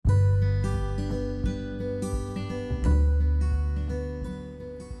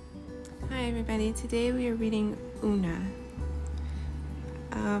everybody. Today we are reading Oona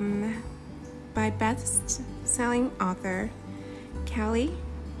by best-selling author Kelly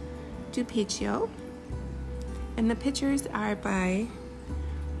Dipucchio, and the pictures are by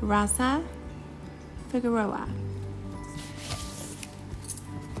Rosa Figueroa.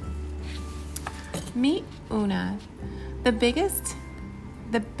 Meet Oona, the big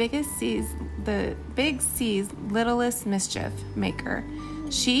C's littlest mischief maker.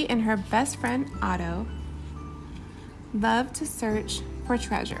 She and her best friend Otto love to search for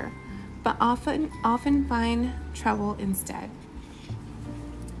treasure, but often find trouble instead.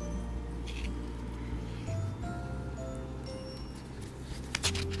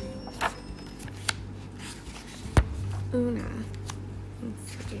 Oona.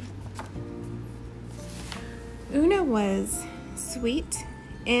 Let's see. Oona was sweet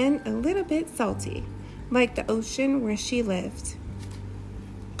and a little bit salty, like the ocean where she lived.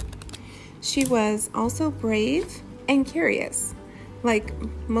 She was also brave and curious, like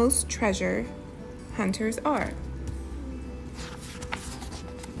most treasure hunters are.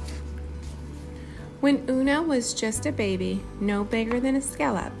 When Oona was just a baby, no bigger than a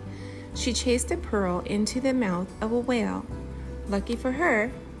scallop, she chased a pearl into the mouth of a whale. Lucky for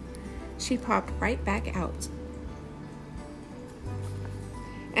her, she popped right back out.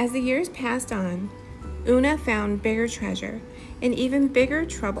 As the years passed on, Oona found bigger treasure and even bigger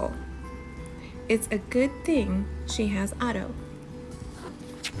trouble. It's a good thing she has Otto.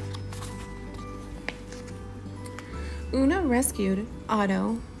 Oona rescued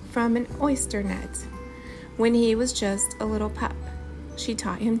Otto from an oyster net when he was just a little pup. She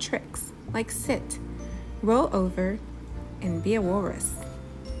taught him tricks like sit, roll over, and be a walrus.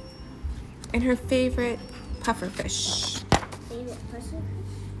 And her favorite pufferfish.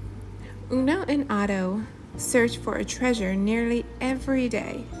 Oona and Otto searched for a treasure nearly every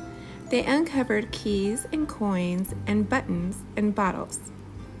day. They uncovered keys and coins and buttons and bottles.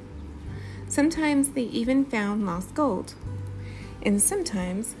 Sometimes they even found lost gold, and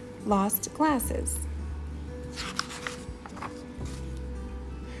sometimes lost glasses.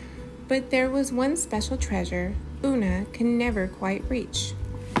 But there was one special treasure Oona could never quite reach: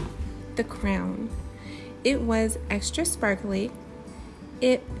 the crown. It was extra sparkly,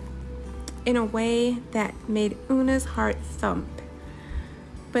 in a way that made Oona's heart thump.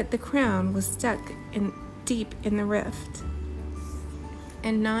 But the crown was stuck deep in the rift,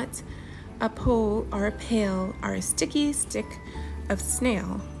 and not a pole or a pail or a sticky stick of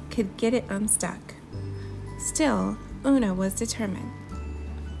snail could get it unstuck. Still, Oona was determined.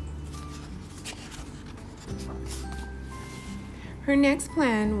 Her next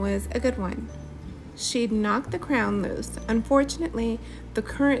plan was a good one. She'd knock the crown loose. Unfortunately, the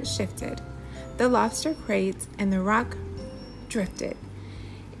current shifted. The lobster crates and the rock drifted.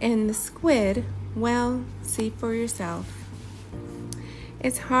 And the squid, well, see for yourself.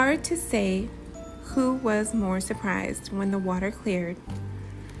 It's hard to say who was more surprised when the water cleared,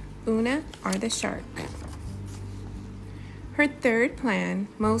 Oona or the shark. Her third plan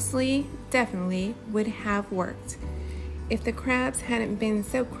definitely would have worked if the crabs hadn't been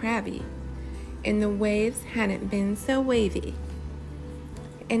so crabby and the waves hadn't been so wavy,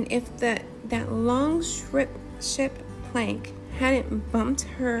 and if that long ship plank hadn't bumped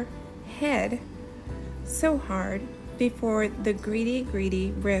her head so hard before the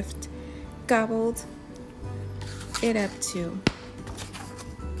greedy rift gobbled it up too.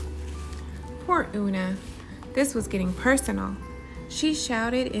 Poor Oona. This was getting personal. She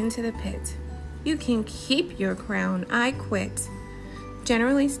shouted into the pit, "You can keep your crown, I quit."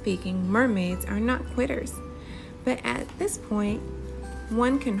 Generally speaking, mermaids are not quitters, but at this point,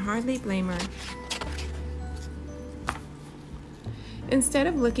 one can hardly blame her. Instead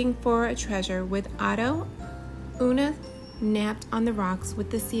of looking for a treasure with Otto, Oona napped on the rocks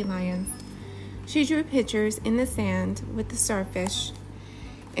with the sea lions. She drew pictures in the sand with the starfish,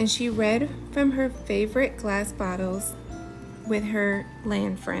 and she read from her favorite glass bottles with her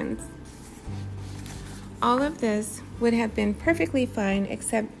land friends. All of this would have been perfectly fine,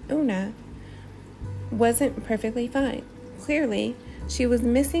 except Oona wasn't perfectly fine. Clearly, she was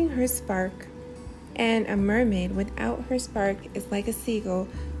missing her spark, and a mermaid without her spark is like a seagull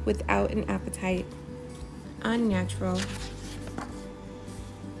without an appetite. Unnatural.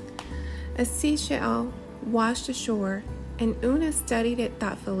 A seashell washed ashore, and Oona studied it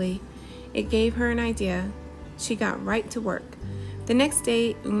thoughtfully. It gave her an idea. She got right to work. The next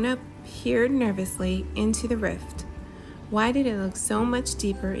day, Oona peered nervously into the rift. Why did it look so much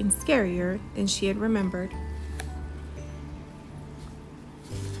deeper and scarier than she had remembered?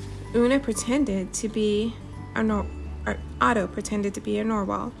 Oona pretended to be a Otto pretended to be a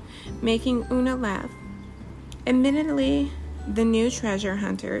narwhal, making Oona laugh. Admittedly, the new treasure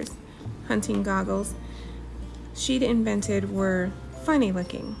hunting goggles she'd invented were funny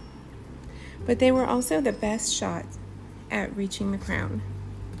looking, but they were also the best shot at reaching the crown.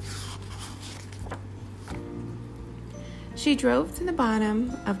 She drove to the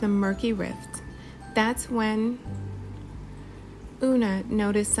bottom of the murky rift. That's when Oona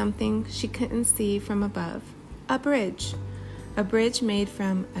noticed something she couldn't see from above. A bridge made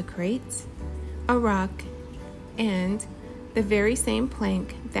from a crate, a rock, and the very same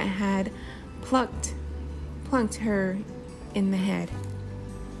plank that had plunked her in the head.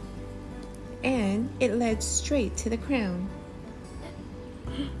 And it led straight to the crown.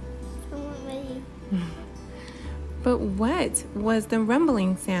 But what was the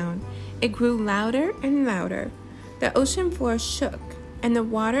rumbling sound? It grew louder and louder. The ocean floor shook, and the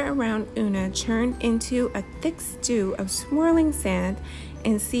water around Oona churned into a thick stew of swirling sand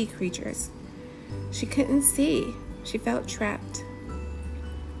and sea creatures. She couldn't see. She felt trapped.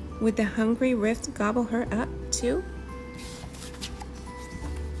 Would the hungry rift gobble her up, too?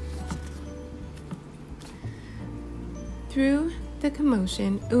 Through the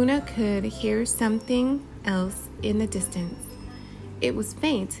commotion, Oona could hear something else in the distance. It was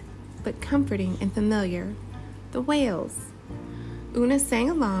faint, but comforting and familiar. The whales. Oona sang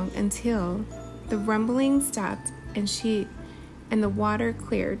along until the rumbling stopped and the water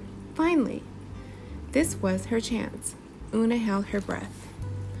cleared. Finally, this was her chance. Oona held her breath.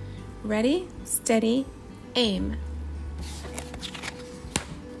 Ready, steady, aim.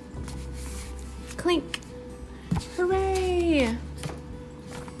 Clink. Hooray!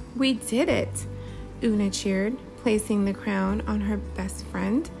 We did it, Oona cheered, placing the crown on her best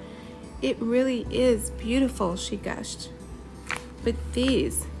friend. It really is beautiful, she gushed. But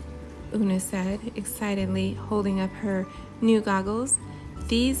these, Oona said, excitedly holding up her new goggles,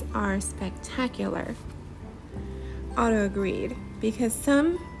 these are spectacular. Otto agreed, because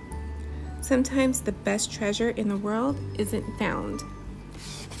sometimes the best treasure in the world isn't found.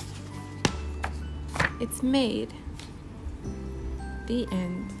 It's made. The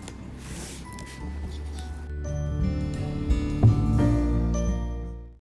end.